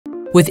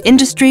With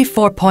Industry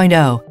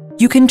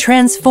 4.0, you can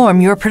transform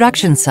your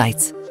production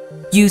sites.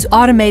 Use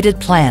automated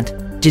plant,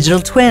 digital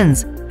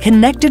twins,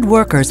 connected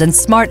workers, and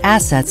smart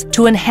assets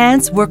to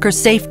enhance worker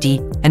safety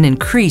and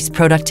increase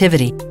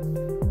productivity.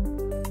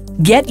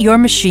 Get your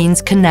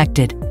machines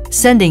connected,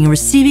 sending and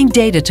receiving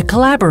data to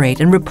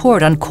collaborate and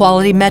report on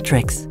quality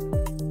metrics.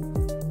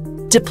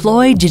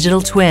 Deploy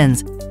digital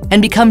twins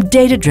and become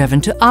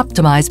data-driven to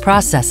optimize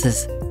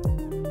processes.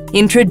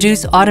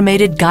 Introduce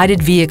automated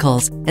guided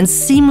vehicles and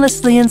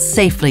seamlessly and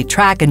safely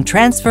track and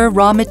transfer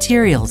raw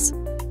materials.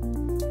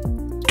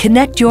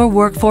 Connect your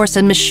workforce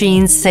and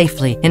machines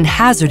safely in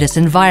hazardous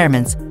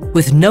environments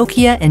with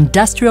Nokia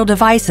industrial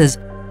devices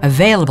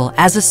available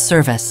as a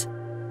service.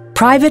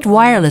 Private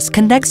wireless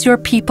connects your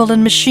people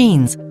and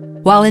machines,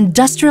 while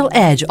Industrial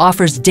Edge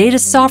offers data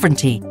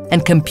sovereignty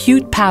and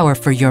compute power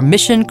for your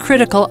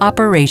mission-critical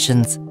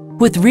operations.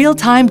 With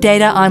real-time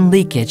data on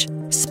leakage,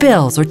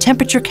 spills, or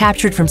temperature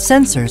captured from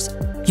sensors,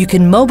 you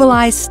can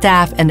mobilize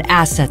staff and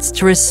assets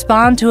to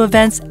respond to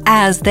events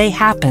as they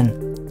happen.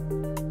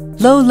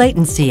 Low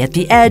latency at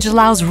the edge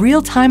allows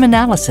real-time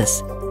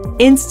analysis,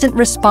 instant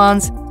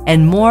response,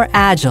 and more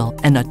agile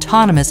and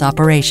autonomous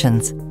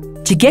operations.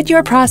 To get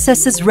your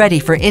processes ready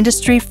for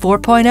Industry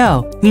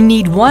 4.0, you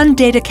need one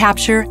data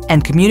capture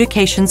and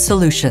communication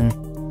solution.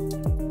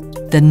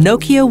 The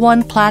Nokia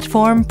One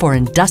platform for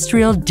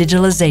industrial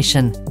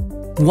digitalization.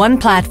 One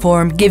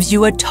platform gives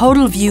you a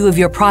total view of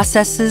your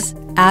processes,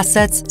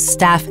 assets,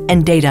 staff,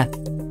 and data.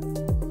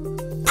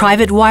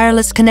 Private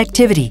wireless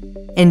connectivity,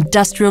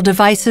 industrial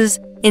devices,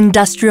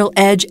 industrial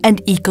edge,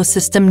 and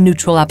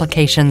ecosystem-neutral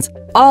applications,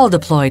 all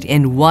deployed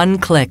in one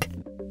click.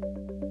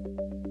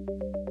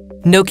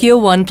 Nokia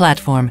One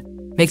platform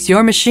makes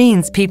your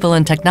machines, people,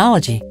 and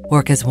technology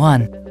work as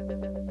one.